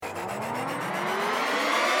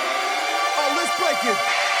like it.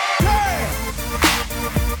 Damn!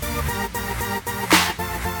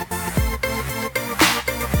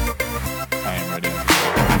 I am ready.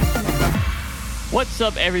 What's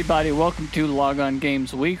up, everybody? Welcome to Log On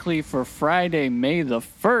Games Weekly for Friday, May the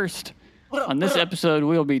 1st. On this episode,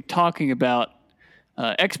 we'll be talking about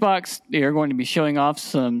Xbox. They are going to be showing off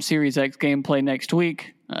some Series X gameplay next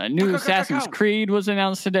week. New Assassins Creed was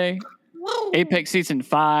announced today. Apex Season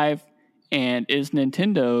 5. And is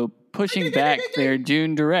Nintendo pushing back their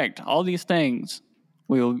June Direct? All these things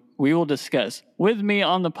we will discuss. With me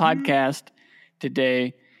on the podcast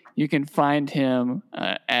today, you can find him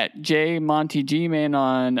at JMontyGman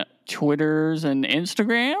on Twitters and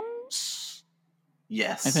Instagrams.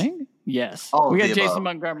 Yes. I think. Yes. All we of got the Jason above.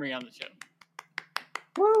 Montgomery on the show.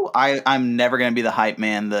 Woo. I'm never going to be the hype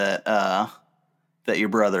man that your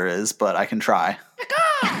brother is, but I can try.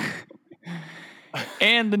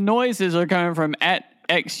 And the noises are coming from at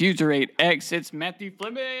XUser8X. It's Matthew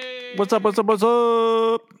Fleming. What's up? What's up? What's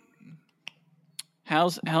up?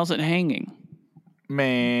 How's it hanging?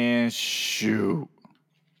 Man, shoot.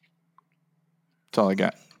 That's all I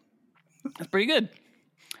got. That's pretty good.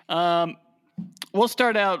 We'll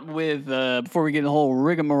start out with, before we get the whole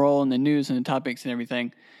rigmarole and the news and the topics and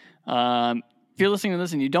everything. If you're listening to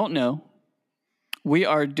this and you don't know, we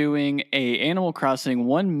are doing a Animal Crossing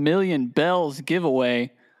 1 million bells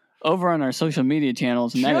giveaway over on our social media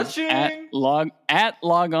channels, and that is at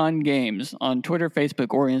Log On Games on Twitter,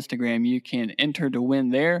 Facebook, or Instagram. You can enter to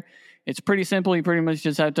win there. It's pretty simple. You pretty much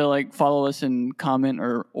just have to follow us and comment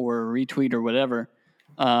or retweet or whatever.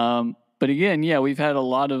 But again, yeah, we've had a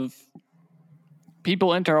lot of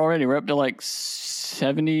people enter already. We're up to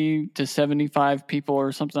 70 to 75 people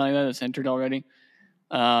or something like that that's entered already.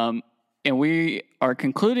 And we are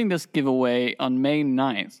concluding this giveaway on May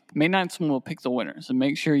 9th. May 9th is when we'll pick the winner. So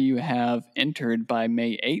make sure you have entered by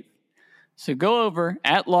May 8th. So go over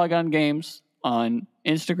at Log On Games on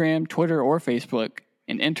Instagram, Twitter, or Facebook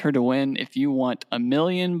and enter to win if you want 1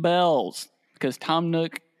 million bells. Because Tom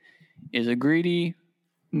Nook is a greedy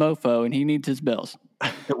mofo and he needs his bells.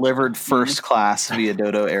 Delivered first class via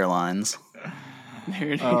Dodo Airlines.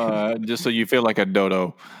 There it is. Just so you feel like a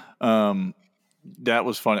dodo. That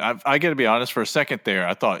was funny. I got to be honest, for a second there,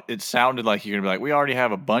 I thought it sounded like you're going to be like, we already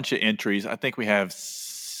have a bunch of entries. I think we have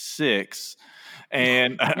 6.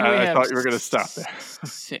 And I thought you were going to stop there.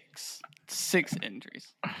 Six entries.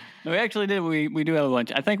 No, we actually did. We do have a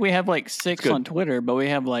bunch. I think we have 6 on Twitter, but we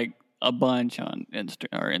have a bunch on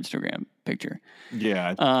our Instagram picture.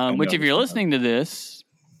 Yeah. Which if you're listening to this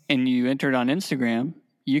and you entered on Instagram,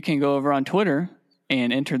 you can go over on Twitter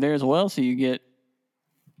and enter there as well. So you get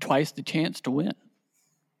twice the chance to win.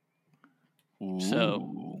 Ooh,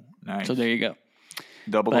 so nice. So there you go.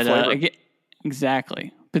 Double the flavor.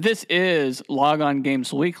 Exactly. But this is Log On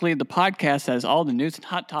Games Weekly. The podcast has all the news and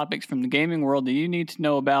hot topics from the gaming world that you need to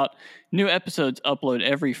know about. New episodes upload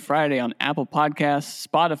every Friday on Apple Podcasts,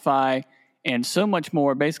 Spotify, and so much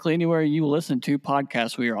more. Basically, anywhere you listen to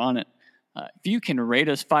podcasts, we are on it. If you can rate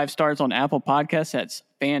us 5 stars on Apple Podcasts, that's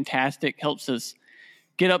fantastic. Helps us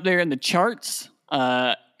get up there in the charts.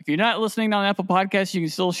 If you're not listening on Apple Podcasts, you can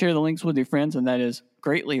still share the links with your friends, and that is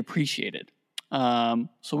greatly appreciated. So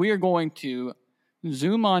we are going to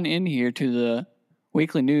zoom on in here to the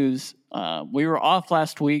weekly news. We were off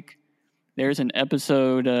last week. There's an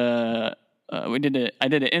episode. I did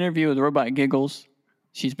an interview with Robot Giggles.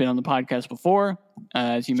 She's been on the podcast before,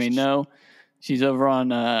 as you may know. She's over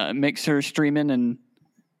on Mixer streaming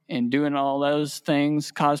and doing all those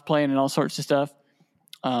things, cosplaying and all sorts of stuff.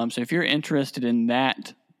 So if you're interested in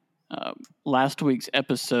that, last week's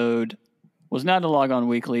episode was not a Log On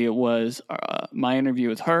Weekly. It was my interview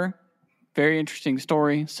with her. Very interesting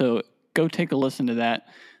story. So go take a listen to that.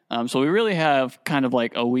 So we really have kind of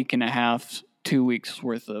a week and a half, 2 weeks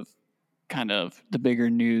worth of kind of the bigger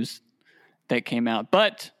news that came out.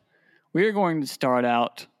 But we are going to start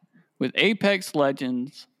out with Apex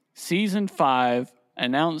Legends Season 5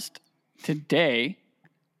 announced today.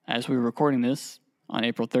 As we were recording this on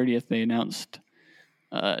April 30th, they announced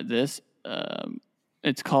this.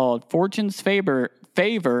 It's called Fortune's Favor,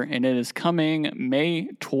 and it is coming May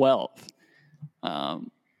 12th.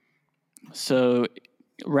 So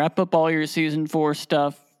wrap up all your Season 4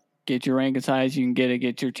 stuff. Get your rank as high as you can get it.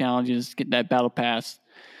 Get your challenges. Get that battle pass.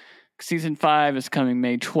 Season 5 is coming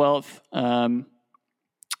May 12th.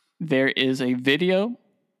 There is a video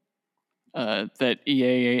that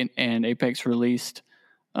EA and Apex released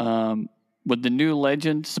with the new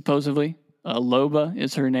legend, supposedly. Loba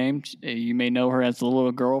is her name. You may know her as the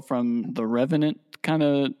little girl from the Revenant kind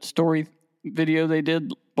of story video they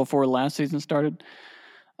did before last season started.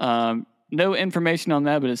 no information on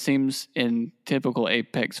that, but it seems in typical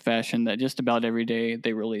Apex fashion that just about every day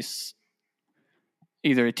they release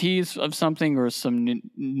either a tease of something or some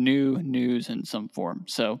new news in some form.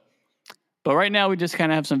 So, but right now we just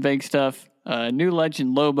kind of have some vague stuff. New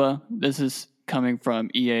Legend Loba. This is coming from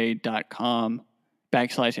EA.com/Apex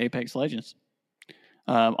Legends.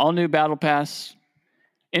 All new Battle Pass.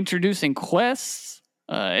 Introducing quests.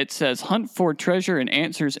 It says hunt for treasure and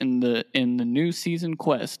answers in the new season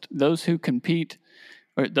quest. Those who complete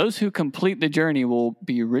the journey will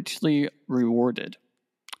be richly rewarded.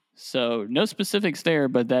 So no specifics there,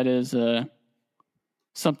 but that is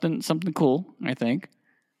something cool, I think.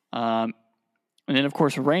 And then of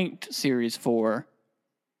course ranked Series 4,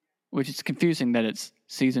 which is confusing that it's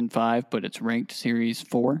Season 5, but it's ranked Series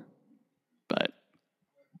 4. But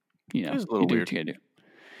you know, it's a little you do weird. what you gotta do.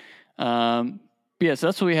 So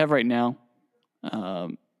that's what we have right now.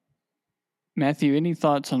 Matthew, any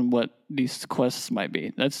thoughts on what these quests might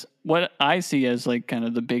be? That's what I see as like kind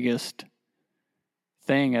of the biggest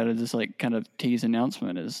thing out of this like kind of tease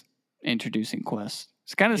announcement is introducing quests.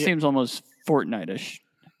 It kind of seems almost Fortnite-ish,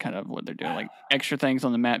 kind of what they're doing, like extra things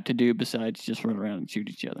on the map to do besides just run around and shoot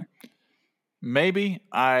each other. Maybe.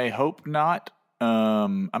 I hope not.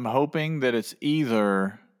 I'm hoping that it's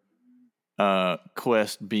either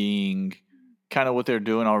quest being kind of what they're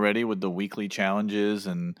doing already with the weekly challenges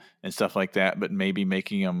and stuff like that, but maybe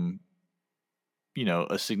making them, you know,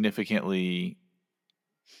 a significantly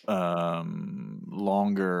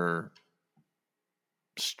longer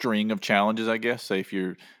string of challenges, I guess. Say if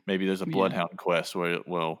maybe there's a Bloodhound quest where,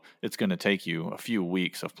 it's going to take you a few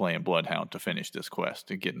weeks of playing Bloodhound to finish this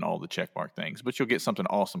quest and getting all the checkmark things, but you'll get something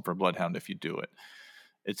awesome for Bloodhound if you do it.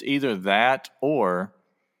 It's either that or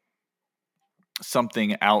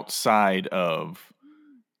something outside of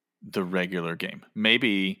the regular game.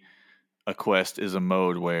 Maybe a quest is a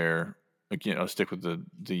mode where, again, I'll stick with the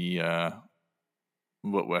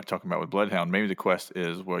what we're talking about with Bloodhound. Maybe the quest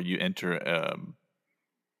is where you enter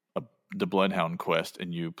the Bloodhound quest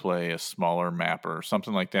and you play a smaller map or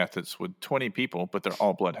something like that that's with 20 people, but they're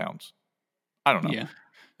all Bloodhounds. I don't know. Yeah.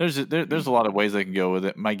 There's a lot of ways they can go with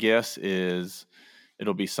it. My guess is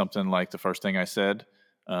it'll be something like the first thing I said.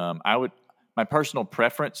 My personal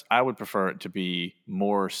preference, I would prefer it to be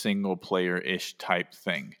more single player-ish type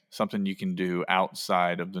thing. Something you can do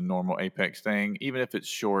outside of the normal Apex thing, even if it's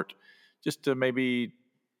short, just to maybe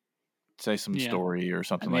say some story or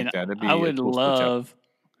something like that. I would love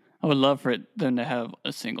for them to have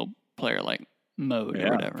a single player like mode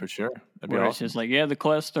or whatever. For sure. That'd be where awesome. It's just like, the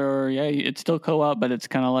quest or it's still co-op, but it's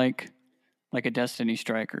kind of like a Destiny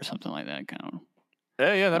Strike or something like that kind of.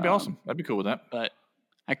 Yeah, that'd be awesome. I'd be cool with that. But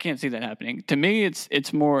I can't see that happening. To me,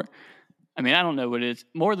 it's more. I mean, I don't know what it is.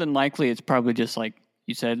 More than likely, it's probably just like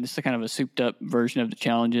you said. It's a kind of a souped-up version of the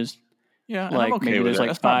challenges. Yeah, like I'm okay maybe with there's that. like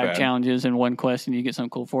That's not 5 bad. challenges in one quest, and you get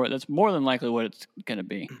something cool for it. That's more than likely what it's going to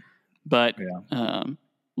be. But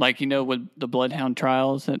like with the Bloodhound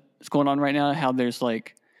trials that's going on right now, how there's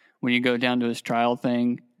like when you go down to his trial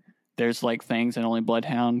thing, there's like things that only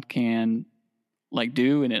Bloodhound can like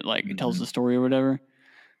do, and it like it tells the story or whatever.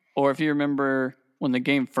 Or if you remember when the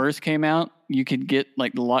game first came out, you could get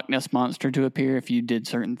like the Loch Ness Monster to appear if you did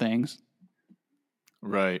certain things.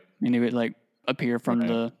 Right. And it would like appear from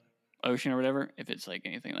the ocean or whatever, if it's like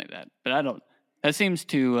anything like that. But that seems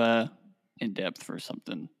too in depth for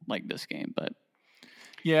something like this game. But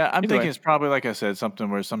yeah, I'm thinking it's probably, like I said, something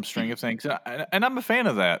where some string of things. And I'm a fan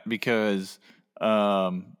of that because,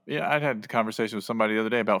 I'd had a conversation with somebody the other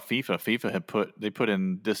day about FIFA. FIFA they put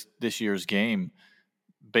in this year's game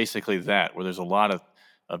basically that, where there's a lot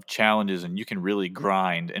of challenges and you can really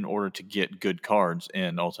grind in order to get good cards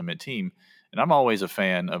in Ultimate Team. And I'm always a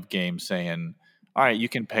fan of games saying, all right, you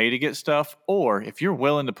can pay to get stuff, or if you're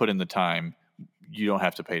willing to put in the time, you don't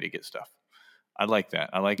have to pay to get stuff. I like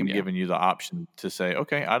that. I like them giving you the option to say,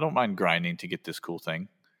 okay, I don't mind grinding to get this cool thing,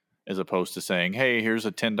 as opposed to saying, hey, here's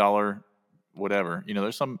a $10 whatever.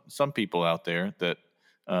 There's some people out there that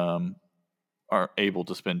are able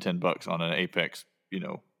to spend $10 on an Apex,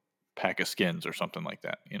 pack of skins or something like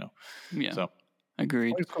that, Yeah. So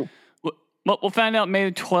agreed. it's cool. Well, we'll find out May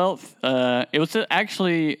 12th. It was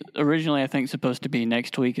actually originally, I think, supposed to be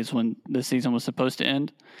next week is when the season was supposed to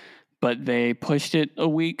end, but they pushed it a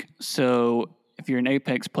week. So if you're an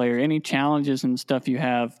Apex player, any challenges and stuff you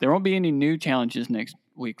have, there won't be any new challenges next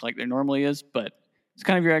week like there normally is, but it's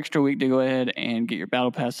kind of your extra week to go ahead and get your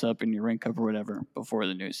battle pass up and your rank up or whatever before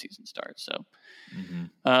the new season starts.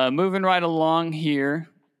 So moving right along here,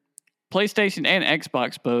 PlayStation and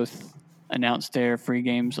Xbox both announced their free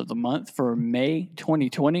games of the month for May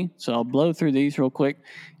 2020. So I'll blow through these real quick.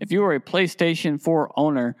 If you are a PlayStation 4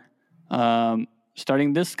 owner,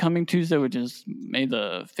 Starting this coming Tuesday, which is May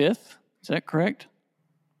the 5th. Is that correct?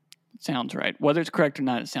 It sounds right. Whether it's correct or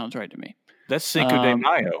not, it sounds right to me. That's Cinco de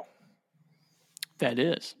Mayo. That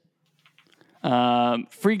is.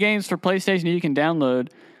 Free games for PlayStation you can download.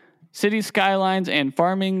 City Skylines and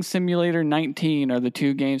Farming Simulator 19 are the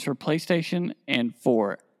two games for PlayStation. And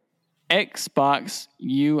for Xbox,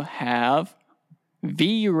 you have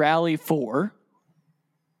V-Rally 4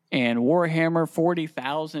 and Warhammer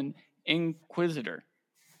 40,000 Inquisitor,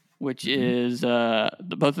 which is both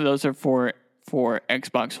of those are for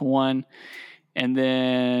Xbox One. And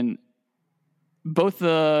then both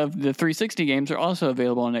of the 360 games are also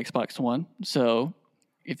available on Xbox One. So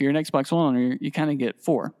if you're an Xbox One owner, you kind of get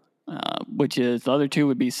 4. Which is the other 2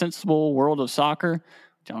 would be Sensible World of Soccer,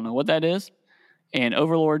 which I don't know what that is, and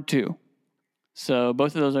Overlord 2. So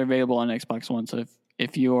both of those are available on Xbox One. So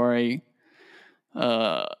if you are a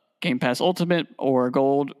Game Pass Ultimate or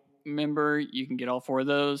Gold member, you can get all 4 of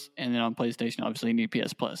those. And then on PlayStation, obviously, you need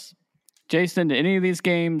PS Plus. Jason, do any of these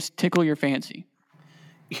games tickle your fancy?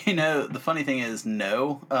 The funny thing is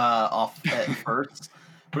no, off at first.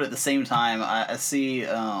 But at the same time, I see...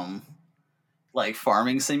 like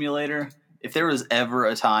Farming Simulator. If there was ever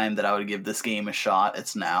a time that I would give this game a shot,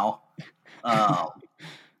 it's now.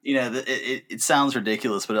 It sounds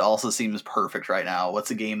ridiculous, but it also seems perfect right now. What's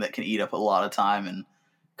a game that can eat up a lot of time and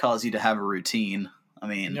cause you to have a routine? I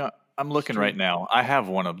mean, I'm looking right now. I have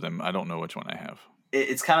one of them. I don't know which one I have.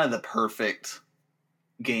 It's kind of the perfect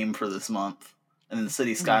game for this month. And then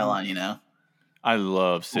City Skyline, I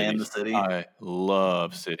love cities. The city. I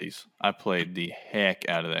love cities. I played the heck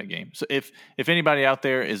out of that game. So if anybody out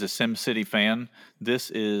there is a SimCity fan, this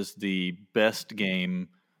is the best game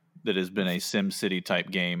that has been a SimCity type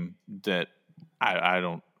game that I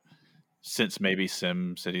don't since maybe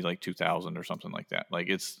SimCity like 2000 or something like that. Like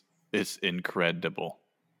it's incredible.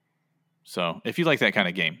 So if you like that kind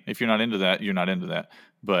of game, if you're not into that, you're not into that.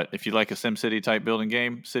 But if you like a SimCity type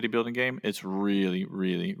city building game, it's really,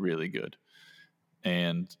 really, really good.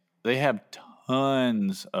 And they have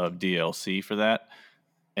tons of DLC for that,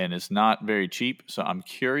 and it's not very cheap. So I'm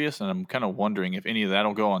curious, and I'm kind of wondering if any of that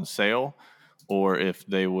will go on sale, or if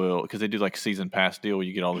they will, because they do like a season pass deal where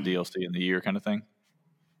you get all the DLC in the year kind of thing.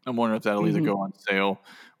 I'm wondering if that'll either go on sale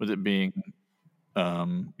with it being,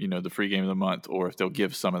 the free game of the month, or if they'll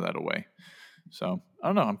give some of that away. So I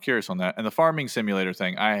don't know. I'm curious on that. And the Farming Simulator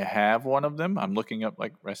thing, I have one of them. I'm looking up,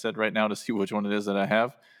 like I said, right now to see which one it is that I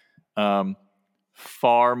have.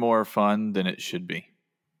 Far more fun than it should be.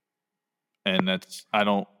 And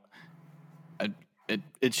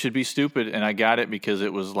it should be stupid. And I got it because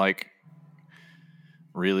it was like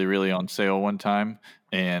really, really on sale one time.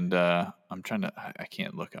 And I'm trying to, I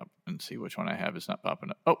can't look up and see which one I have. It's not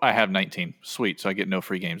popping up. Oh, I have 19. Sweet. So I get no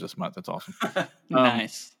free games this month. That's awesome.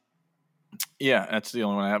 Nice. Yeah, that's the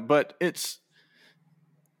only one I have. But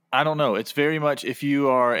I don't know. It's very much, if you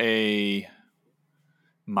are a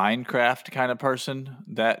Minecraft kind of person,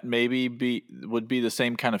 that maybe would be the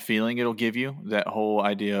same kind of feeling it'll give you. That whole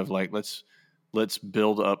idea of like, let's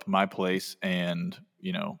build up my place and,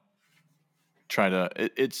 try to,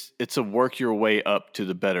 it's a work your way up to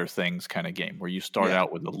the better things kind of game where you start out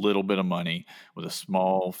with a little bit of money with a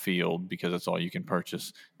small field because that's all you can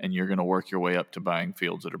purchase, and you're going to work your way up to buying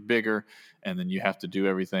fields that are bigger, and then you have to do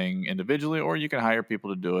everything individually, or you can hire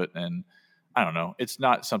people to do it. And I don't know, it's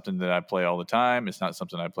not something that I play all the time. It's not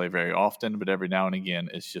something I play very often, but every now and again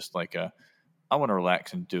it's just like I want to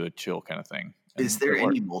relax and do a chill kind of thing. And is there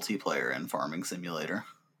any multiplayer in Farming Simulator?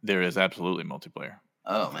 There is absolutely multiplayer.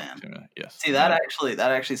 Oh man, yes. See, that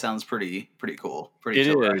actually sounds pretty cool. Pretty it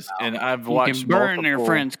chill is, right now. and I've watched. You can burn their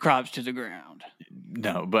friends' crops to the ground.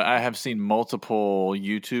 No, but I have seen multiple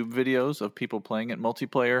YouTube videos of people playing it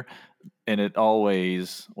multiplayer, and it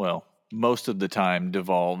always, most of the time,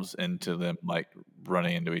 devolves into them like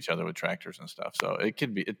running into each other with tractors and stuff. So it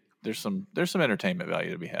could be. There's some entertainment value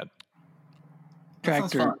to be had.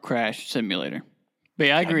 Tractor crash simulator. But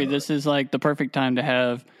yeah, I agree. This is like the perfect time to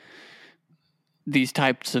have these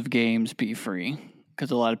types of games be free, because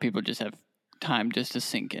a lot of people just have time just to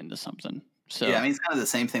sink into something. So yeah, I mean, it's kind of the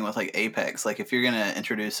same thing with like Apex. Like if you're going to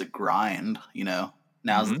introduce a grind,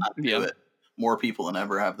 now's the time to do it. More people than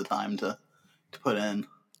ever have the time to put in.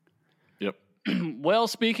 Yep. Well,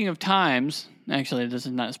 speaking of times, actually, this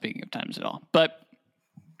is not speaking of times at all, but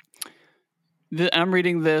I'm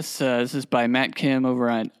reading this. This is by Matt Kim over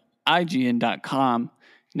on IGN.com.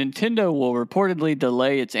 Nintendo will reportedly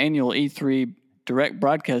delay its annual E3 direct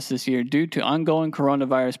broadcast this year due to ongoing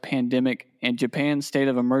coronavirus pandemic and Japan's state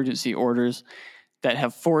of emergency orders that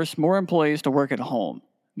have forced more employees to work at home.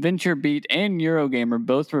 VentureBeat and Eurogamer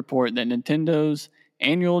both report that Nintendo's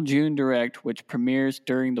annual June Direct, which premieres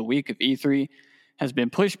during the week of E3, has been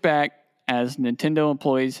pushed back as Nintendo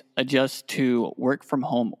employees adjust to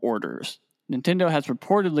work-from-home orders. Nintendo has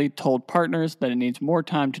reportedly told partners that it needs more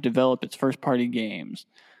time to develop its first-party games.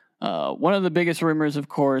 One of the biggest rumors, of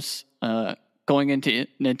course, going into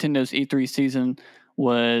Nintendo's E3 season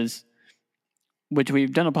was, which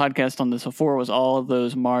we've done a podcast on this before, was all of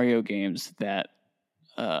those Mario games that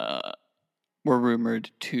were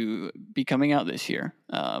rumored to be coming out this year,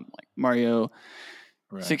 like Mario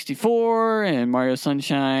 64 and Mario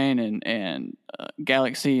Sunshine and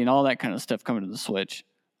Galaxy and all that kind of stuff coming to the Switch.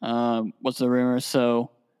 Was the rumor.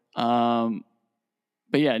 So,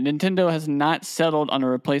 but yeah, Nintendo has not settled on a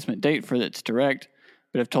replacement date for its Direct,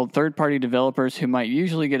 but have told third-party developers who might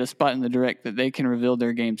usually get a spot in the Direct that they can reveal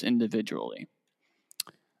their games individually.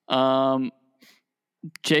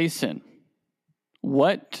 Jason,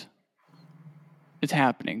 what is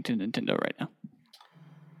happening to Nintendo right now?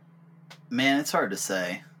 Man, it's hard to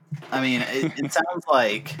say. I mean, it sounds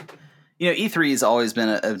like, E3 has always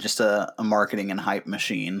been just a marketing and hype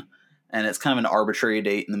machine, and it's kind of an arbitrary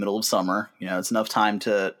date in the middle of summer. It's enough time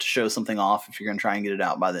to show something off if you're going to try and get it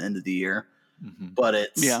out by the end of the year. Mm-hmm. But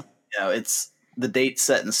it's the date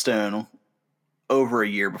set in stone over a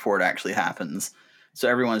year before it actually happens. So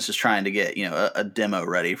everyone's just trying to get, a demo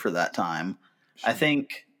ready for that time. Sure. I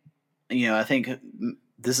think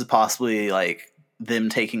this is possibly like them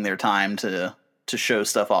taking their time to show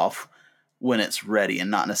stuff off when it's ready, and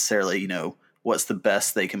not necessarily, what's the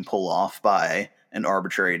best they can pull off by an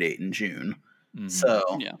arbitrary date in June. Mm-hmm. So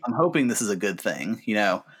I'm hoping this is a good thing.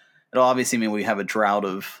 It'll obviously mean we have a drought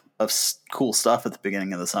of cool stuff at the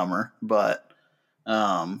beginning of the summer, but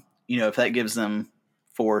if that gives them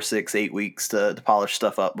 4, 6, 8 weeks to polish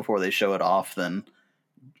stuff up before they show it off, then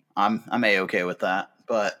I'm A-okay with that.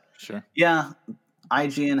 But sure. Yeah,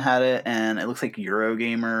 IGN had it, and it looks like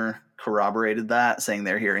Eurogamer corroborated that, saying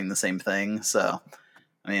they're hearing the same thing. So,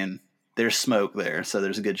 I mean, there's smoke there, so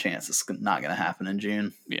there's a good chance it's not going to happen in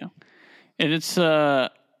June. Yeah, and it's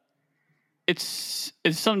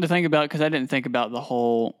something to think about, because I didn't think about the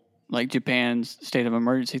whole like Japan's state of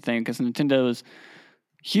emergency thing, because Nintendo is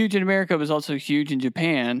huge in America, but also huge in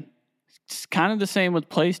Japan. It's kind of the same with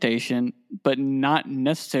PlayStation, but not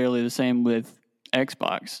necessarily the same with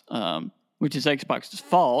Xbox, which is Xbox's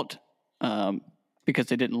fault, because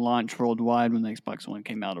they didn't launch worldwide when the Xbox One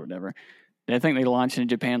came out or whatever. I think they launched in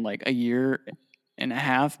Japan like a year and a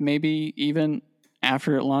half, maybe even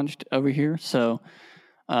after it launched over here. So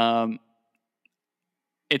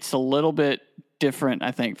it's a little bit different,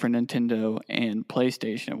 I think, for Nintendo and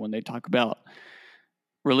PlayStation when they talk about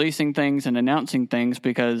releasing things and announcing things,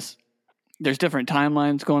 because there's different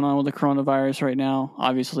timelines going on with the coronavirus right now.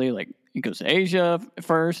 Obviously, like it goes to Asia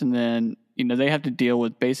first, and then they have to deal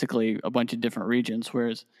with basically a bunch of different regions,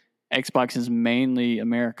 whereas Xbox is mainly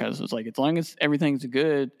America. So it's like, as long as everything's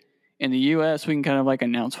good in the US, we can kind of like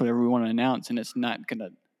announce whatever we want to announce, and it's not going to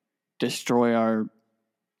destroy our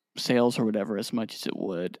sales or whatever as much as it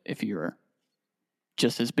would if you were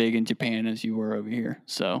just as big in Japan as you were over here.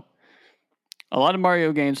 So a lot of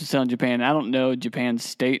Mario games are selling in Japan. I don't know Japan's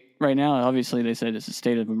state right now. Obviously, they said it's a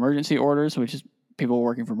state of emergency orders, which is people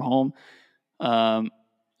working from home.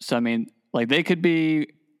 So, I mean, like they could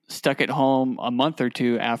be stuck at home a month or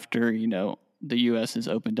two after, the U.S. is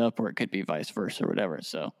opened up, or it could be vice versa or whatever.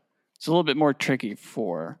 So it's a little bit more tricky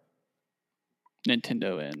for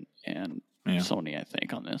Nintendo and Sony, I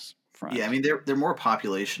think, on this front. Yeah, I mean, they're more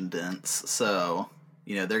population dense, so,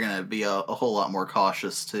 they're going to be a whole lot more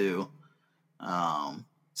cautious too.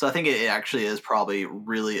 So I think it actually is probably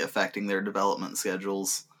really affecting their development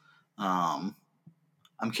schedules. I'm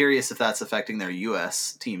curious if that's affecting their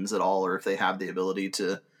U.S. teams at all, or if they have the ability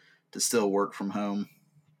to still work from home.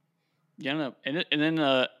 Yeah, I don't know. And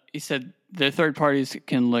then he said the third parties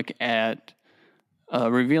can look at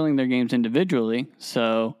revealing their games individually.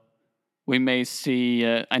 So we may see,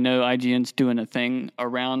 I know IGN's doing a thing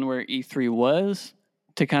around where E3 was,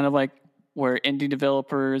 to kind of like where indie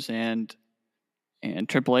developers and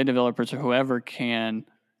AAA developers or whoever can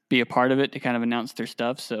be a part of it to kind of announce their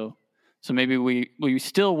stuff. So maybe we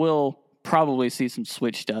still will probably see some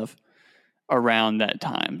Switch stuff around that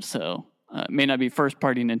time. So it may not be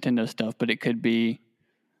first-party Nintendo stuff, but it could be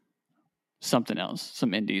something else,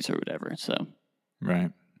 some indies or whatever. So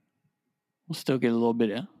right, we'll still get a little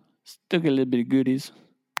bit of goodies.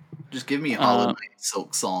 Just give me a Hollow Knight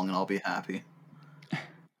Silk Song and I'll be happy.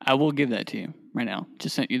 I will give that to you right now.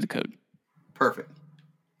 Just sent you the code. Perfect.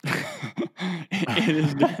 It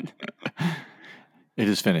is done. It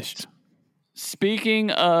is finished. Speaking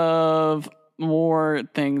of more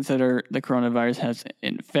things that are the coronavirus has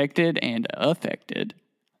infected and affected,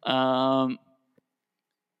 The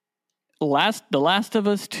Last of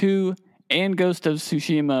Us 2 and Ghost of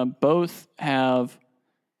Tsushima both have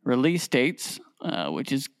release dates,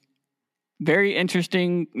 which is very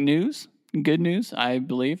interesting news. Good news, I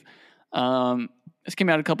believe. This came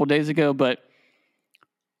out a couple days ago, but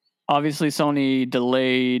obviously Sony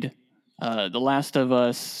delayed The Last of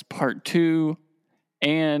Us Part 2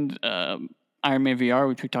 and Iron Man VR,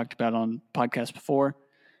 which we talked about on podcast before,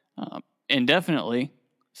 indefinitely.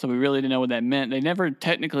 So we really didn't know what that meant. They never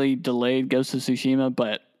technically delayed Ghost of Tsushima,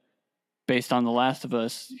 but based on The Last of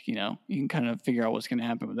Us, you can kind of figure out what's going to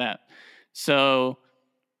happen with that. So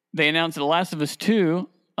they announced that The Last of Us 2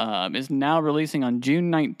 is now releasing on June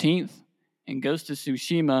 19th, and Ghost of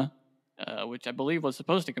Tsushima, which I believe was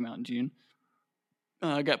supposed to come out in June,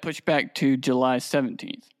 got pushed back to July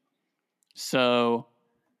 17th. So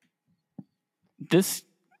this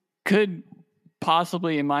could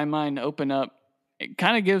possibly, in my mind, open up. It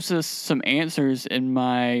kind of gives us some answers in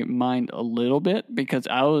my mind a little bit, because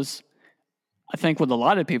I think with a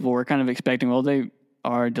lot of people, we're kind of expecting, well, they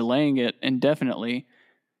are delaying it indefinitely.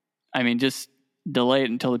 I mean, just delay it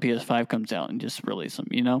until the PS5 comes out and just release them,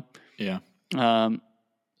 Yeah.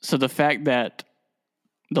 So the fact that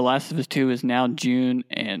The Last of Us 2 is now June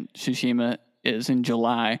and Tsushima is in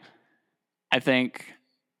July, I think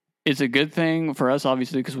is a good thing for us,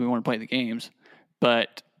 obviously, because we want to play the games,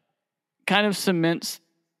 but kind of cements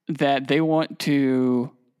that they want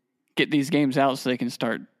to get these games out so they can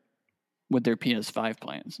start with their PS5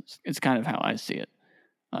 plans. It's kind of how I see it.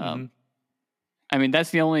 I mean,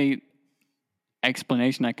 that's the only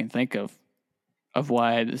explanation I can think of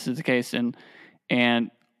why this is the case.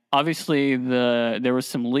 And obviously there was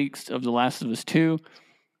some leaks of The Last of Us 2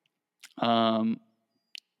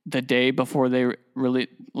 the day before they really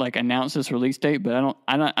announced this release date, but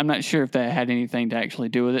I'm not sure if that had anything to actually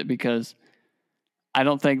do with it, because I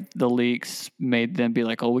don't think the leaks made them be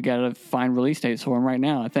like, oh, we got to find release dates for them right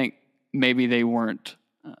now. I think maybe they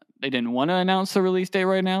didn't want to announce the release date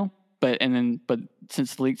right now, but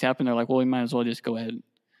since the leaks happened, they're like, well, we might as well just go ahead and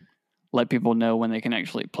let people know when they can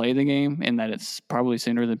actually play the game, and that it's probably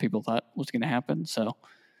sooner than people thought was going to happen. So,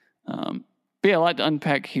 but yeah, a lot to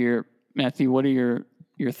unpack here. Matthew, what are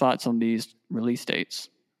your thoughts on these release dates?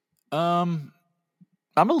 I'm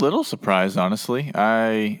a little surprised, honestly.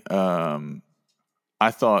 I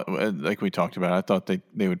thought, like we talked about, I thought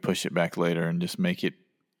they would push it back later and just make it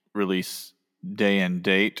release day and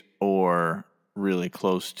date, or really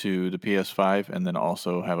close to the PS5, and then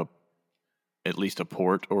also have at least a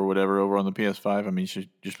port or whatever over on the PS5. I mean,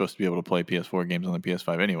 you're supposed to be able to play PS4 games on the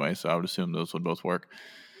PS5 anyway, so I would assume those would both work.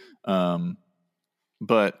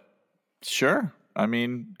 But sure. I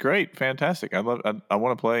mean, great, fantastic. I want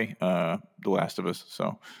to play The Last of Us.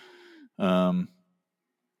 So, I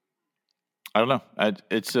don't know.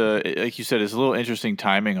 It's like you said, it's a little interesting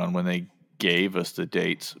timing on when they gave us the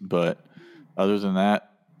dates. But other than that,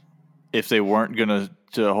 if they weren't gonna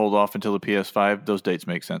hold off until the PS5, those dates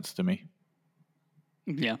make sense to me.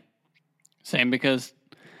 Yeah, same, because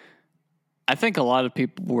I think a lot of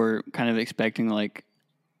people were kind of expecting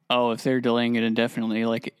if they're delaying it indefinitely,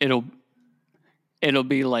 it'll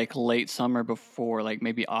be late summer before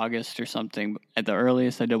maybe August or something at the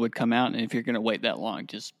earliest that it would come out. And if you're going to wait that long,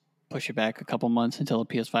 just push it back a couple months until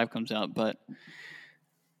the PS5 comes out. But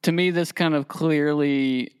to me, this kind of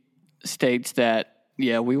clearly states that,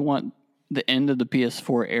 yeah, we want the end of the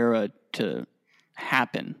PS4 era to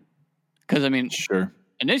happen. Because, I mean, sure.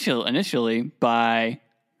 Initially, by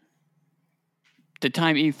the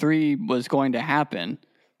time E3 was going to happen,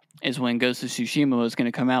 is when Ghost of Tsushima was going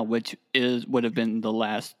to come out, which would have been the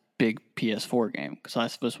last big PS4 game. Because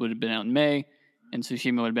Last of Us would have been out in May, and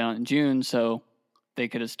Tsushima would have been out in June, so they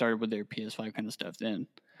could have started with their PS5 kind of stuff then.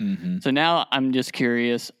 Mm-hmm. So now I'm just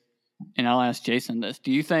curious, and I'll ask Jason this: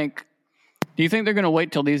 Do you think they're going to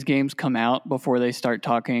wait till these games come out before they start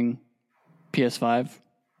talking PS5?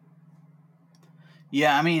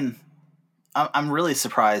 Yeah, I mean, I'm really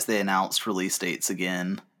surprised they announced release dates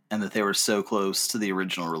again, and that they were so close to the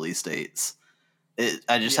original release dates.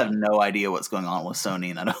 I just have no idea what's going on with Sony,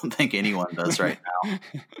 and I don't think anyone does right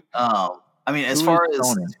now. I mean, as far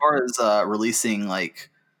as releasing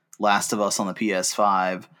Last of Us on the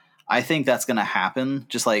PS5, I think that's going to happen.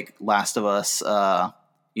 Just like Last of Us, was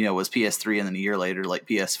PS3, and then a year later,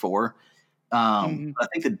 PS4. I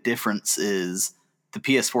think the difference is the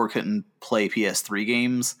PS4 couldn't play PS3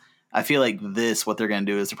 games. I feel like what they're going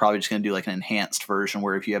to do is they're probably just going to do an enhanced version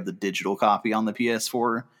where if you have the digital copy on the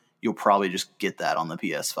PS4, you'll probably just get that on the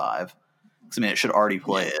PS5. Because, I mean, it should already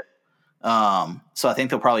play it. So I think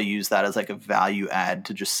they'll probably use that as a value add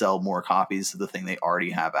to just sell more copies of the thing they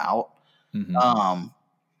already have out. Mm-hmm.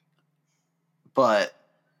 But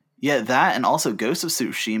yeah, that and also Ghost of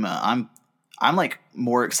Tsushima. I'm like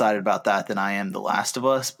more excited about that than I am The Last of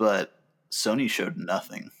Us, but Sony showed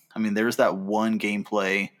nothing. I mean, there was that one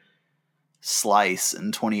gameplay slice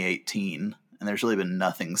in 2018, and there's really been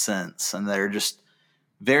nothing since. And they're just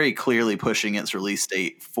very clearly pushing its release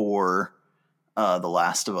date for The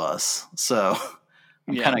Last of Us. So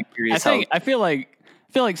I'm kind of curious I feel like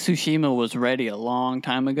Tsushima was ready a long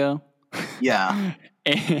time ago. Yeah.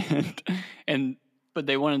 But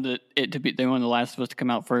they wanted they wanted The Last of Us to come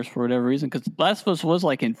out first for whatever reason, because Last of Us was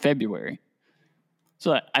like in February.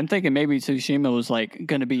 So I'm thinking maybe Tsushima was like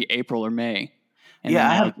going to be April or May. And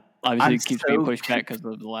Yeah, obviously it keeps being pushed back because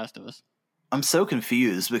of The Last of Us. I'm so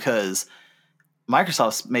confused because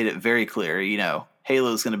Microsoft's made it very clear,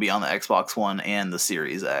 Halo is going to be on the Xbox One and the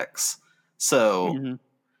Series X. So,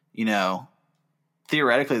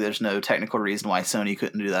 theoretically, there's no technical reason why Sony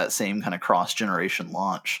couldn't do that same kind of cross-generation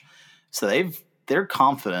launch. So they're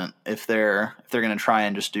confident if they're going to try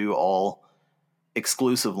and just do all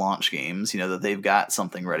exclusive launch games, that they've got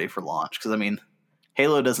something ready for launch. Because I mean,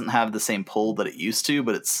 Halo doesn't have the same pull that it used to,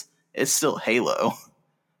 but it's still Halo.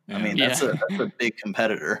 Yeah. I mean, that's a big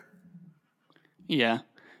competitor. Yeah.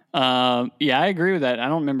 I agree with that. I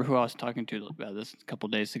don't remember who I was talking to about this a couple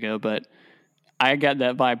of days ago, but I got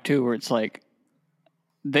that vibe too, where it's like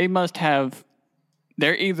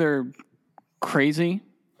they're either crazy,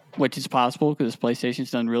 which is possible because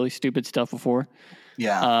PlayStation's done really stupid stuff before.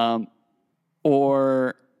 Yeah.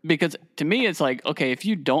 Or because to me, it's like, okay, if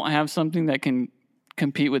you don't have something that can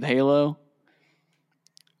compete with Halo,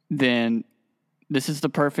 then this is the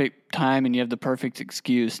perfect time and you have the perfect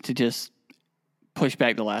excuse to just push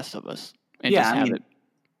back The Last of Us and just have it.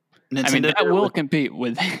 That will compete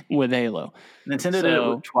with Halo. Nintendo did it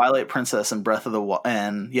with Twilight Princess and Breath of the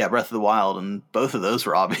Wild, and both of those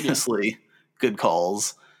were obviously good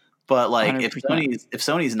calls. But like, 100%. if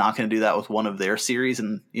Sony's not going to do that with one of their series,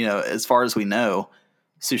 and as far as we know,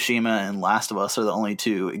 Tsushima and Last of Us are the only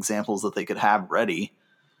two examples that they could have ready.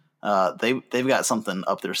 They've got something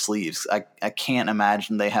up their sleeves. I can't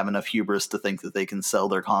imagine they have enough hubris to think that they can sell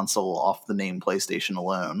their console off the name PlayStation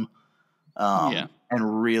alone.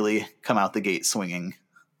 And really come out the gate swinging.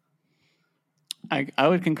 I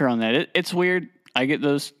would concur on that. It's weird. I get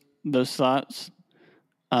those thoughts,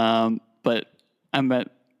 but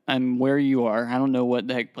I'm where you are. I don't know what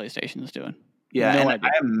the heck PlayStation is doing. Yeah, no idea.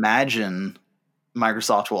 I imagine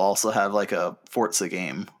Microsoft will also have like a Forza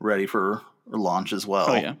game ready for launch as well.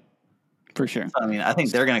 Oh yeah, for sure. So, I mean, I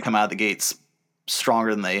think they're going to come out of the gates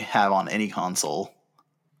stronger than they have on any console.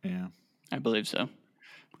 Yeah, I believe so.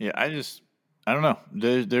 Yeah, I don't know.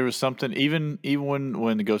 There was something even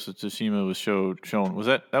when the Ghost of Tsushima was shown. Was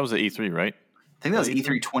that was at E3, right? I think that was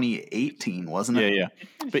E3 2018, wasn't it? Yeah.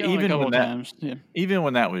 But even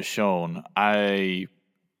when that was shown, I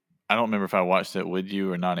don't remember if I watched it with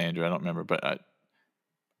you or not, Andrew. I don't remember, but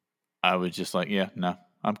I was just like, yeah, no,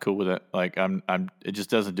 I'm cool with it. Like it just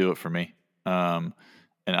doesn't do it for me. And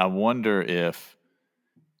I wonder if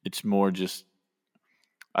it's more just.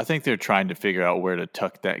 I think they're trying to figure out where to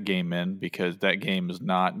tuck that game in because that game is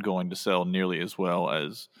not going to sell nearly as well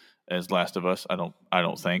as Last of Us. I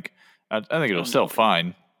don't think. I think it'll sell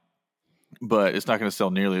fine, but it's not going to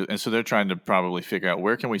sell nearly. And so they're trying to probably figure out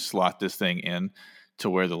where can we slot this thing in to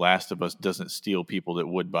where The Last of Us doesn't steal people that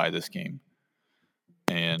would buy this game.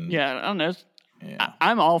 And yeah, I don't know. Yeah.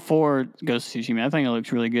 I'm all for Ghost of Tsushima. I think it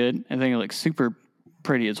looks really good. I think it looks super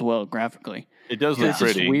pretty as well graphically. It does look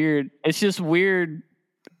pretty. Just weird. It's just weird.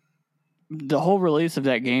 The whole release of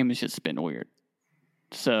that game has just been weird.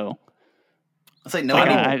 So it's like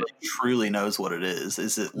nobody truly knows what it is.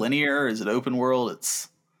 Is it linear? Is it open world? It's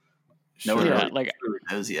nobody really truly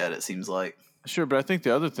knows yet. It seems like sure, but I think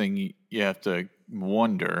the other thing you have to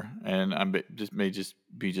wonder, and may just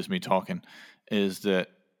be me talking, is that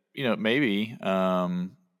maybe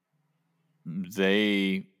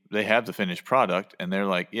they have the finished product and they're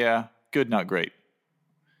like, yeah, good, not great.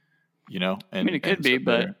 And I mean, it could be,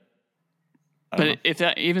 but. But if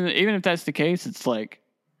that even if that's the case, it's like,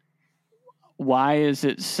 why is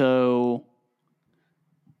it so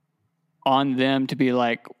on them to be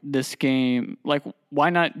like this game? Like, why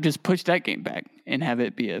not just push that game back and have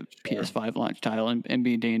it be a PS5 launch title and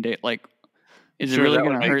be day and date? Like, is it really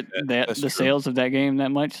going to hurt the sales of that game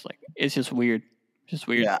that much? Like, it's just weird. Just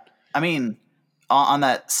weird. Yeah, I mean, on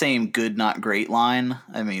that same good not great line,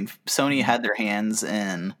 I mean, Sony had their hands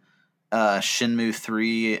in Shenmue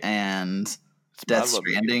 3 and Death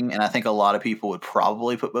Stranding, and I think a lot of people would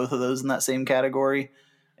probably put both of those in that same category.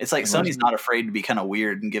 It's like Sony's not afraid to be kind of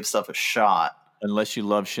weird and give stuff a shot. Unless you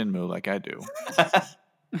love Shenmue like I do.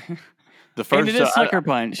 The first, and it is Sucker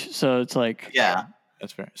Punch, so it's like Yeah.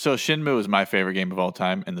 That's fair. So Shenmue is my favorite game of all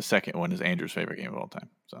time, and the second one is Andrew's favorite game of all time.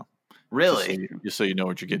 So Really? just so you know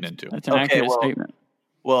what you're getting into. that's an accurate statement.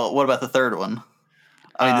 Well, what about the third one?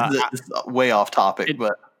 I mean, this is way off topic,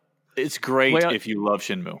 but It's great if you love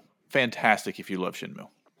Shenmue. Fantastic if you love Shenmue.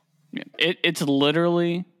 Yeah. It's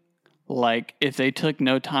literally like if they took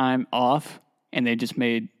no time off and they just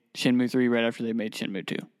made Shenmue 3 right after they made Shenmue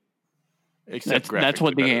 2. That's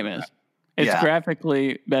what the game is. It's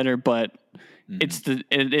graphically better, but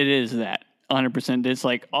it is that 100%. It's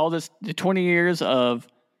like all the 20 years of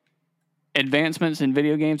advancements in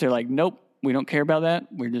video games. They're like, nope, we don't care about that.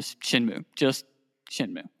 We're just Shenmue,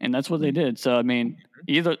 and that's what they did. So I mean,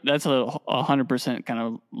 either that's a 100% kind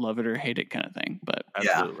of love it or hate it kind of thing. But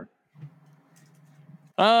absolutely.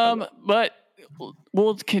 But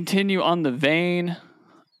we'll continue on the vein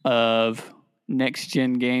of next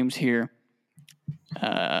gen games here.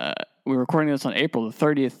 We're recording this on April the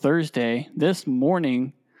 30th, Thursday. This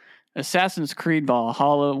morning, Assassin's Creed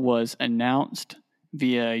Valhalla was announced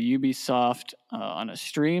via Ubisoft on a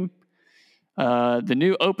stream. The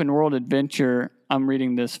new open world adventure, I'm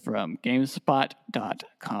reading this from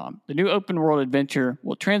GameSpot.com. The new open world adventure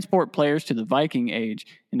will transport players to the Viking Age.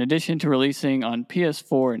 In addition to releasing on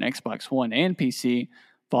PS4 and Xbox One and PC,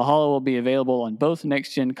 Valhalla will be available on both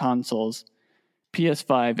next-gen consoles,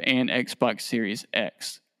 PS5 and Xbox Series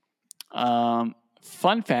X. Fun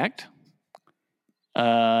fact,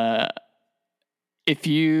 Xbox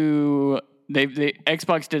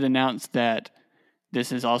did announce that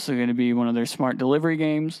this is also going to be one of their smart delivery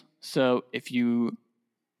games. So if you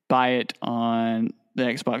buy it on the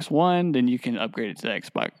Xbox One, then you can upgrade it to the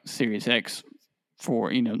Xbox Series X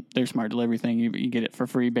for, their smart delivery thing. You get it for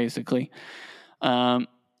free, basically. So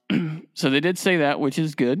they did say that, which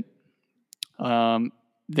is good.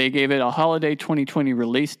 They gave it a holiday 2020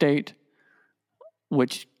 release date,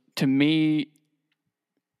 which to me,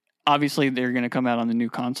 obviously they're going to come out on the new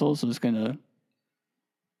console, so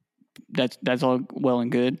that's all well and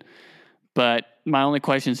good. But my only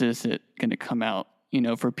question is it going to come out,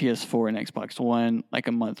 for PS4 and Xbox One like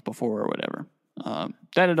a month before or whatever?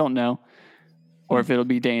 That I don't know, or if it'll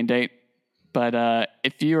be day and date. But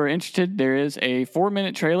if you are interested, there is a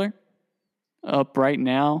 4-minute trailer up right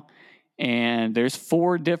now, and there's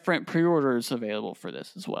 4 different pre-orders available for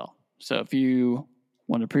this as well. So if you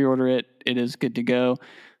want to pre-order it, it is good to go.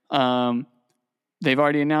 They've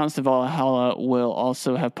already announced that Valhalla will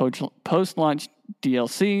also have post-launch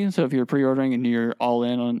DLC. So if you're pre-ordering and you're all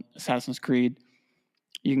in on Assassin's Creed,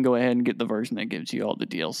 you can go ahead and get the version that gives you all the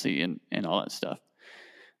DLC and all that stuff.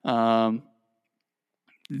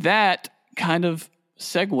 That kind of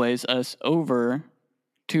segues us over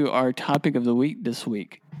to our topic of the week this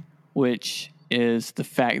week, which is the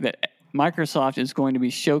fact that Microsoft is going to be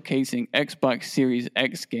showcasing Xbox Series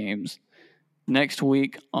X games next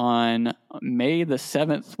week on May the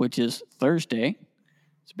 7th, which is Thursday.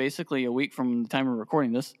 It's basically a week from the time we're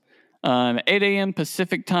recording this. 8 a.m.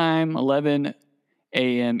 Pacific time, 11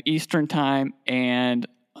 a.m. Eastern time, and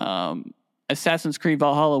Assassin's Creed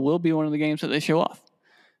Valhalla will be one of the games that they show off.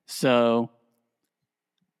 So,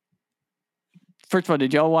 first of all,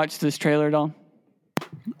 did y'all watch this trailer at all?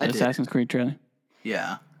 I did. Assassin's Creed trailer?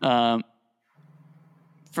 Yeah.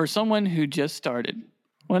 For someone who just started,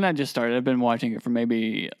 well, not just started, I've been watching it for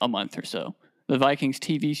maybe a month or so. The Vikings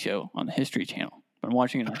TV show on the History Channel. Been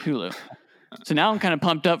watching it on Hulu. So now I'm kind of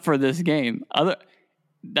pumped up for this game.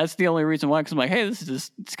 That's the only reason why, because I'm like, hey,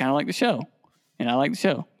 it's kind of like the show. And I like the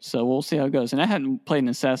show. So we'll see how it goes. And I hadn't played an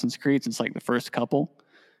Assassin's Creed since like the first couple,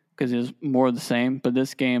 because it was more of the same. But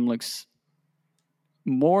this game looks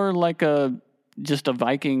more like just a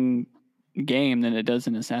Viking game than it does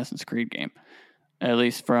an Assassin's Creed game, at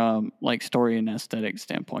least from like story and aesthetic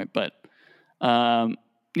standpoint. But so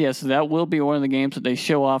that will be one of the games that they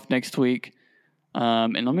show off next week.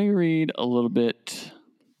 And let me read a little bit.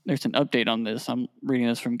 There's an update on this. I'm reading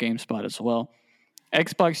this from GameSpot as well.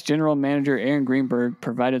 Xbox General Manager Aaron Greenberg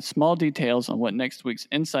provided small details on what next week's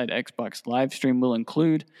Inside Xbox live stream will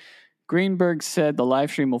include. Greenberg said the live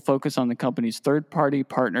stream will focus on the company's third-party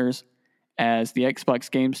partners as the Xbox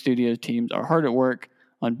Game Studio teams are hard at work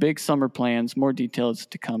on big summer plans. More details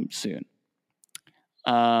to come soon.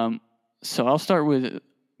 So I'll start with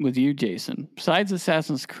you, Jason. Besides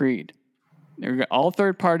Assassin's Creed, they're all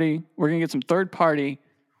third-party. We're going to get some third-party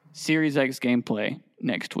Series X gameplay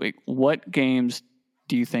next week. What games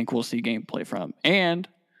do you think we'll see gameplay from? And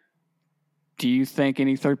do you think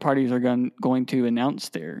any third parties are going to announce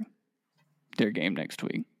their game next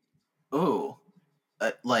week? Ooh,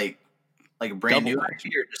 like a brand new IP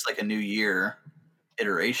or just like a new year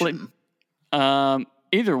iteration?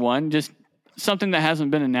 Either one. Just something that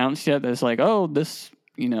hasn't been announced yet that's like, oh, this,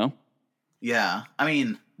 Yeah. I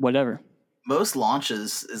mean, whatever. most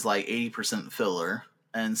launches is like 80% filler.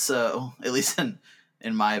 And so, at least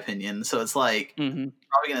in my opinion, so it's like Mm-hmm.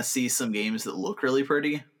 probably going to see some games that look really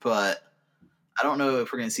pretty, but I don't know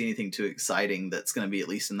if we're going to see anything too exciting that's going to be at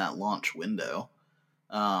least in that launch window.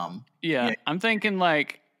 Yeah, I'm thinking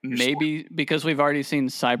like maybe because we've already seen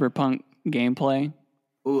Cyberpunk gameplay,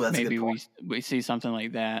 Ooh, that's a maybe good point. we see something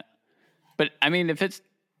like that. But I mean, if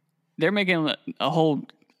they're making a whole.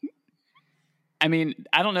 I mean,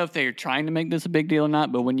 I don't know if they're trying to make this a big deal or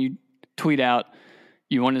not, but when you tweet out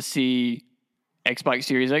you want to see Xbox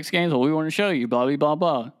Series X games, well, we want to show you, blah, blah, blah,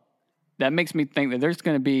 blah. That makes me think that there's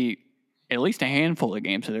going to be at least a handful of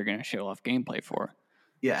games that they're going to show off gameplay for.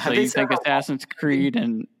 Yeah. So you think Assassin's Creed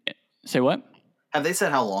and say what? Have they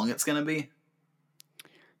said how long it's going to be?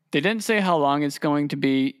 They didn't say how long it's going to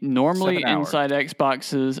be. Normally, 7 hours. inside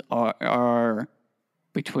Xboxes are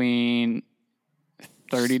between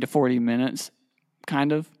 30 to 40 minutes,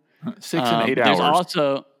 kind of. 6 and 8 hours.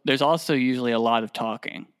 There's also usually a lot of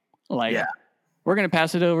talking. Like, Yeah. we're going to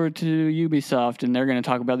pass it over to Ubisoft, and they're going to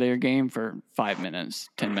talk about their game for 5 minutes,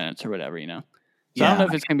 10 minutes, or whatever, So I don't know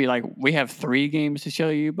if it's going to be like, we have 3 games to show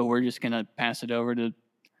you, but we're just going to pass it over to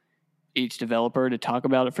each developer to talk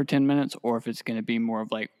about it for 10 minutes, or if it's going to be more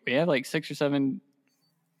of like, we have like 6 or 7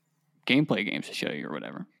 gameplay games to show you or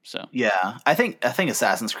whatever. So Yeah, I think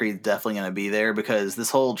Assassin's Creed is definitely going to be there because this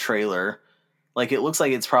whole trailer, like, it looks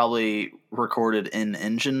like it's probably recorded in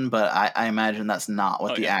engine, but I imagine that's not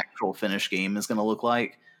what the actual finished game is going to look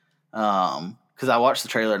like. Because I watched the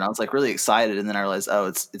trailer and I was like really excited, and then I realized, oh,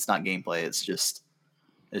 it's not gameplay. It's just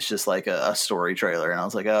like a story trailer, and I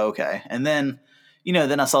was like, oh, okay. And then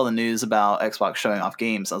then I saw the news about Xbox showing off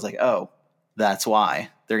games. I was like, oh, that's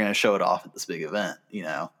why they're going to show it off at this big event.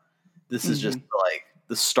 This is just like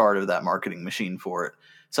the start of that marketing machine for it.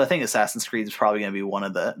 So I think Assassin's Creed is probably going to be one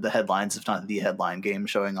of the headlines, if not the headline game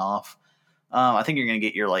showing off. I think you're going to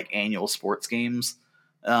get your like annual sports games.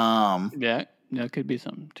 yeah, that could be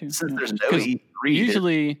something too. Since there's no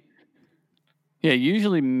E3,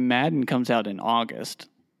 usually Madden comes out in August.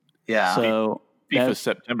 Yeah. So FIFA's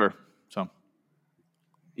September. So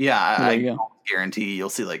yeah, I guarantee you'll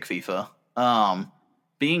see like FIFA.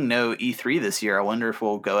 Being no E3 this year, I wonder if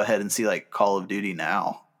we'll go ahead and see like Call of Duty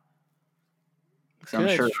now. I'm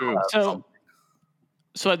sure. True.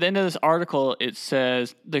 So at the end of this article, it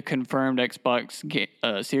says the confirmed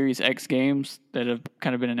Xbox Series X games that have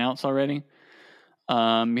kind of been announced already.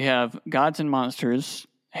 We have Gods and Monsters,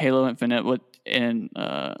 Halo Infinite, and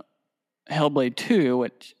Hellblade 2,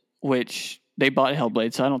 which they bought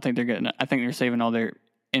Hellblade, so I don't think they're getting. I think they're saving all their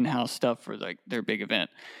in-house stuff for like their big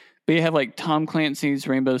event. But you have like Tom Clancy's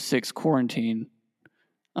Rainbow Six Quarantine,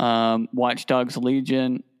 Watch Dogs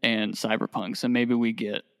Legion, and Cyberpunk. So maybe we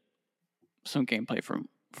get some gameplay from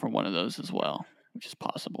one of those as well, which is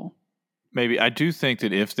possible. Maybe. I do think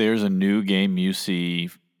that if there's a new game you see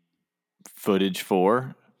footage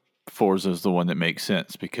for, Forza is the one that makes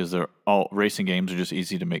sense because they're all racing games are just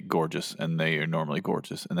easy to make gorgeous, and they are normally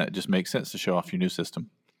gorgeous, and that just makes sense to show off your new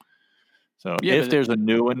system. So if there's a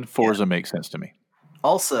new one, Forza makes sense to me.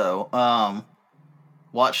 Also,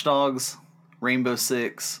 Watch Dogs, Rainbow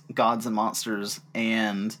Six, Gods and Monsters,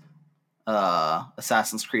 and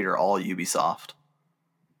Assassin's Creed are all Ubisoft.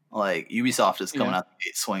 Like Ubisoft is coming out the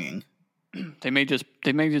gate swinging. It may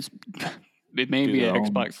be an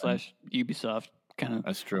Xbox / Ubisoft kind of.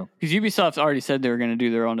 That's true. Because Ubisoft's already said they were going to do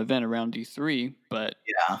their own event around E3, but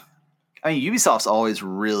yeah, I mean Ubisoft's always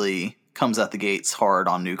really comes out the gates hard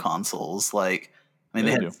on new consoles. Like, I mean,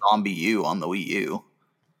 they had Zombie U on the Wii U.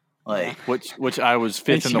 Like, which I was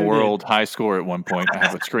 5th in the world high score at one point. I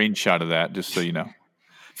have a screenshot of that, just so you know.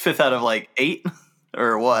 5th out of like 8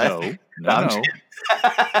 or what? No.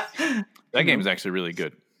 That game is actually really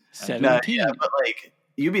good. 17. Yeah, but like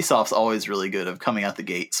Ubisoft's always really good of coming out the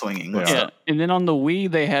gate swinging. Yeah, and then on the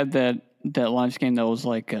Wii they had that launch game that was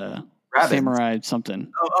like Samurai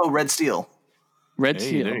something. Oh, Red Steel. Red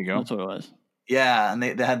Steel. There you go. That's what it was. Yeah, and they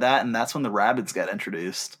had that, and that's when the Rabbids got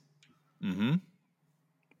introduced. Mm-hmm.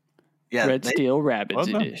 Yeah, Red Steel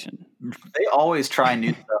Rabbids edition. They always try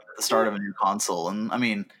new stuff at the start of a new console, and I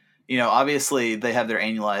mean, obviously they have their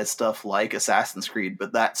annualized stuff like Assassin's Creed,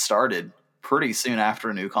 but that started pretty soon after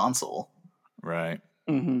a new console. Right.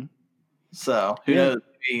 Mm-hmm. So who knows?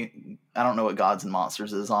 Maybe, I don't know what Gods and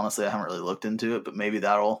Monsters is. Honestly, I haven't really looked into it, but maybe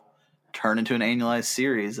that'll turn into an annualized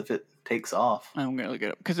series if it takes off. I'm gonna look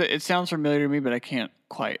it up because it sounds familiar to me, but I can't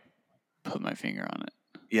quite put my finger on it.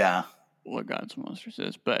 Yeah, what Gods and Monsters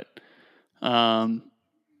is, but yeah,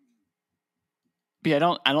 I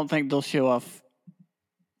don't think they'll show off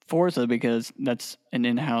Forza because that's an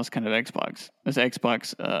in-house kind of Xbox. That's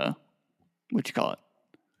Xbox, what you call it?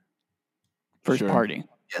 First Sure. party.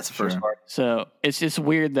 Yeah, it's the first Sure. part. So it's just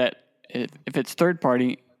weird that if it's third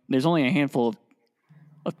party, there's only a handful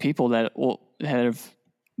of people that have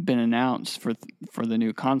been announced for the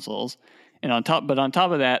new consoles. And on top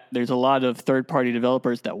of that, there's a lot of third party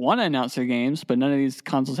developers that want to announce their games, but none of these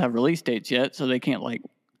consoles have release dates yet, so they can't like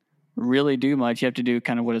really do much. You have to do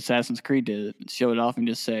kind of what Assassin's Creed did, show it off and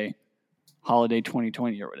just say holiday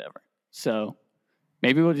 2020 or whatever. So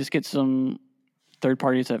maybe we'll just get some third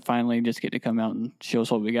parties that finally just get to come out and show us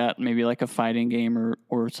what we got. Maybe like a fighting game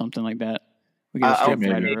or something like that. We get a Street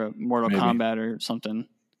Fighter, a Mortal Kombat or something.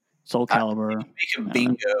 Soul Calibur. Make a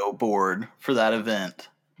bingo board for that event.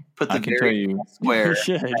 Put the very square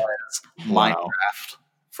should. as Minecraft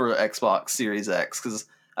for Xbox Series X, because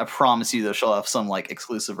I promise you they'll have some like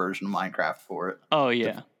exclusive version of Minecraft for it. Oh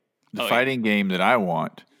yeah. The fighting game that I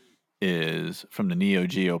want is from the Neo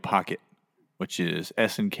Geo Pocket, which is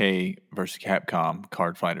SNK versus Capcom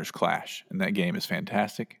Card Fighters Clash, and that game is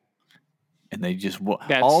fantastic. And they just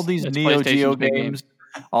all these Neo Geo games,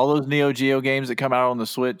 all those Neo Geo games that come out on the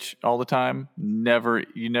Switch all the time,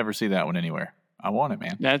 you never see that one anywhere. I want it,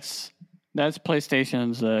 man. That's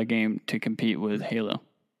PlayStation's game to compete with Halo.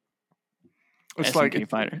 It's SNK like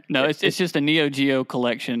Fighter. No, it's just a Neo Geo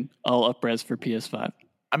collection, all up-res for PS5.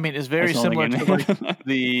 I mean, it's very similar to like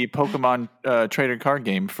the Pokemon trading card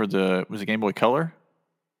game for was it Game Boy Color?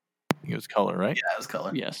 I think it was Color, right? Yeah, it was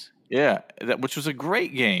Color. Yes. Yeah, which was a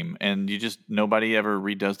great game, and nobody ever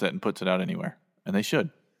redoes that and puts it out anywhere, and they should.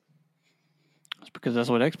 It's because that's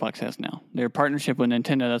what Xbox has now. Their partnership with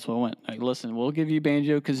Nintendo, that's what went. Like, listen, we'll give you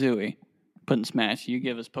Banjo-Kazooie, put in Smash. You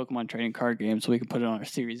give us Pokemon trading card games so we can put it on our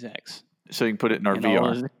Series X. So you can put it in our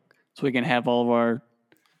VR. So we can have all of our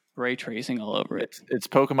ray tracing all over it. It's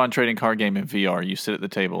Pokemon trading card game in VR. You sit at the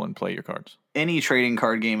table and play your cards. Any trading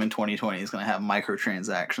card game in 2020 is going to have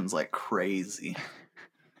microtransactions like crazy.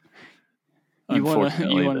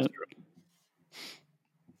 Unfortunately,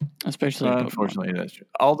 especially unfortunately, that's true.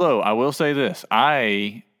 Although I will say this,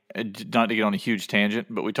 not to get on a huge tangent,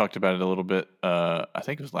 but we talked about it a little bit. I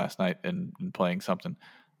think it was last night in playing something.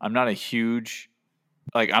 I'm not a huge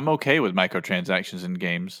I'm okay with microtransactions in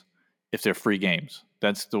games if they're free games.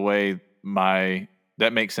 That's the way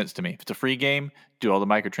that makes sense to me. If it's a free game, do all the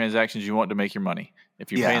microtransactions you want to make your money.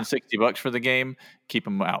 If you're paying $60 for the game, keep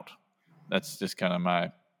them out. That's just kind of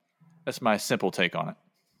my simple take on it.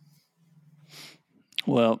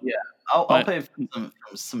 Well, yeah, I'll pay for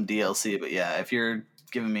some DLC, but yeah, if you're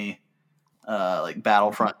giving me like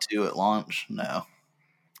Battlefront 2 at launch, no.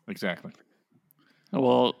 Exactly.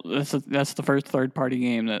 Well, that's the first third-party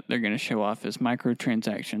game that they're going to show off is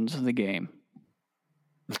microtransactions of the game.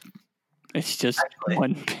 It's just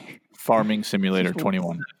one Farming Simulator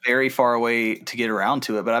 21. Very far away to get around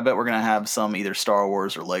to it, but I bet we're going to have some either Star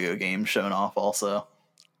Wars or Lego games shown off also.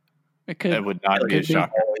 It would not be a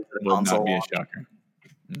shocker. It would not be a shocker.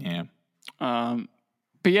 Yeah.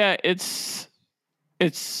 But yeah, it's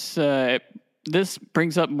this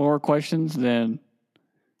brings up more questions than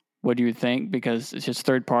what do you think, because it's just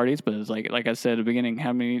third parties, but it's like I said at the beginning,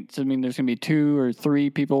 there's going to be 2 or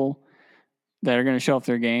 3 people that are going to show off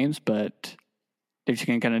their games, but they're just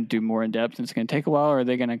going to kind of do more in depth and it's going to take a while, or are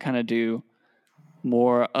they going to kind of do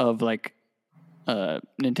more of like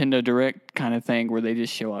Nintendo Direct kind of thing where they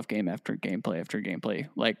just show off game after gameplay,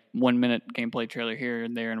 like 1 minute gameplay trailer here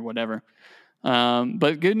and there and whatever.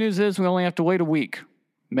 But good news is we only have to wait a week.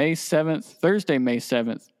 Thursday, May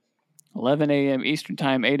 7th, 11 a.m. Eastern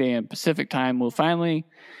Time, 8 a.m. Pacific Time. We'll finally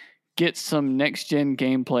get some next-gen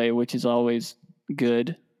gameplay, which is always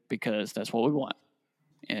good because that's what we want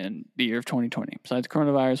in the year of 2020. Besides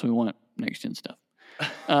coronavirus, we want next-gen stuff.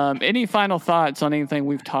 Any final thoughts on anything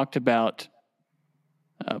we've talked about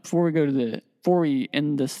before we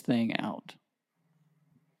end this thing out?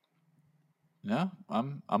 No,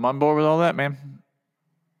 I'm on board with all that, man.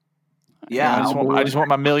 Yeah, I just want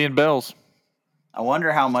my million bells. I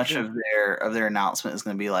wonder how much of their announcement is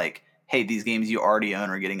going to be like, hey, these games you already own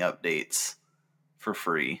are getting updates for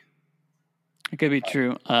free. It could be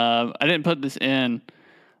true. I didn't put this in,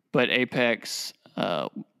 but Apex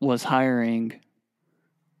was hiring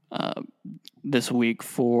this week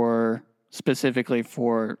specifically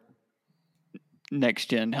for next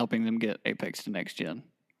gen, helping them get Apex to next gen.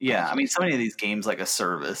 Yeah, I mean, so many of these games like a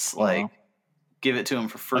service, give it to them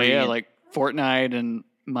for free. Oh, yeah, like Fortnite and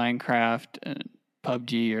Minecraft and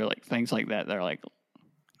PUBG or like things like that. They're like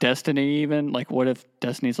Destiny even. Like, what if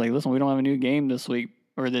Destiny's like, listen, we don't have a new game this week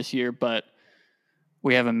or this year, but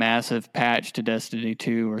we have a massive patch to Destiny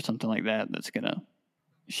 2 or something like that that's going to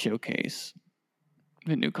showcase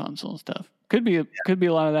the new console and stuff. Could be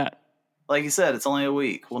a lot of that. Like you said, it's only a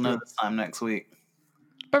week. We'll know this time next week.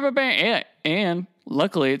 And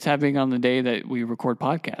luckily, it's happening on the day that we record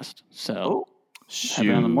podcast. So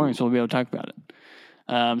happening on the morning, so we'll be able to talk about it.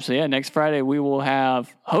 So next Friday we will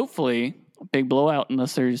have hopefully a big blowout,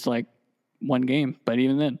 unless there's like one game. But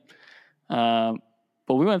even then,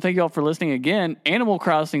 but we want to thank you all for listening again. Animal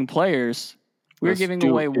Crossing players, we're giving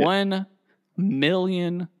away $1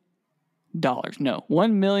 million. No,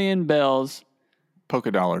 1 million bells.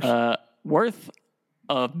 Polka dollars. Worth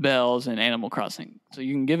of bells in Animal Crossing. So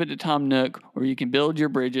you can give it to Tom Nook, or you can build your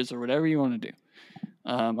bridges, or whatever you want to do.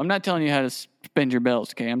 I'm not telling you how to spend your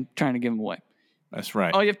bells, okay? I'm trying to give them away. That's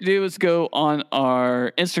right. All you have to do is go on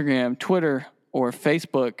our Instagram, Twitter, or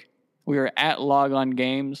Facebook. We are at Log On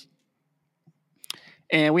Games.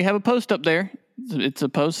 And we have a post up there. It's a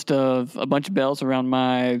post of a bunch of bells around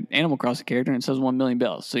my Animal Crossing character, and it says 1 million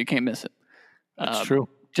bells, so you can't miss it. That's true.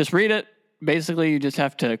 Just read it. Basically, you just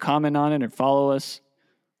have to comment on it or follow us.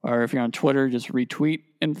 Or if you're on Twitter, just retweet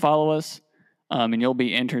and follow us. And you'll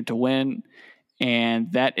be entered to win.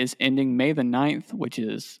 And that is ending May the 9th, which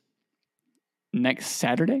is next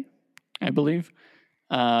Saturday, I believe.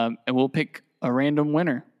 And we'll pick a random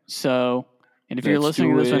winner. So, and if you're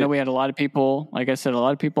listening to this, I know we had a lot of people, like I said, a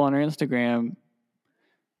lot of people on our Instagram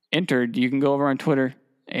entered. You can go over on Twitter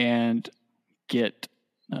and get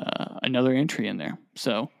another entry in there.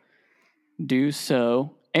 So do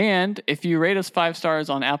so. And if you rate us 5 stars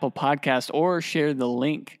on Apple Podcast or share the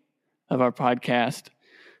link of our podcast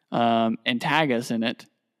and tag us in it,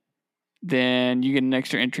 then you get an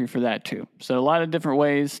extra entry for that too. So a lot of different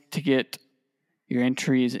ways to get your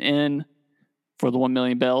entries in for the 1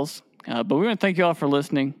 million bells. But we want to thank you all for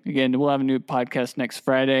listening. Again, we'll have a new podcast next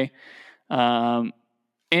Friday.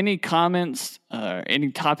 Any comments,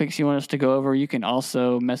 any topics you want us to go over, you can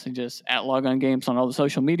also message us at Log On Games on all the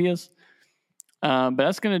social medias. But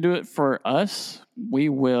that's going to do it for us. We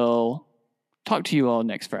will talk to you all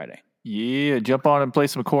next Friday. Yeah, jump on and play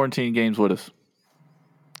some quarantine games with us.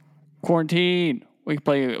 Quarantine. We can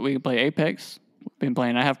play Apex. We've been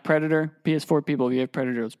playing. I have Predator. PS4 people, if you have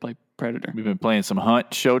Predator, let's play Predator. We've been playing some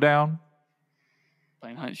Hunt Showdown.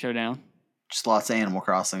 Playing Hunt Showdown. Just lots of Animal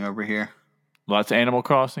Crossing over here. Lots of Animal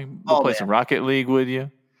Crossing. We'll play some Rocket League with you.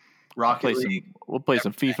 We'll play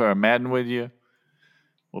some FIFA or Madden with you.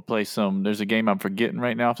 We'll play some. There's a game I'm forgetting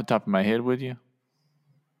right now off the top of my head with you.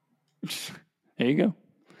 There you go.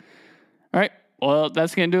 All right. Well,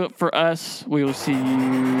 that's going to do it for us. We will see you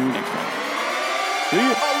next time. See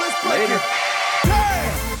you. Oh, let's play Later. it.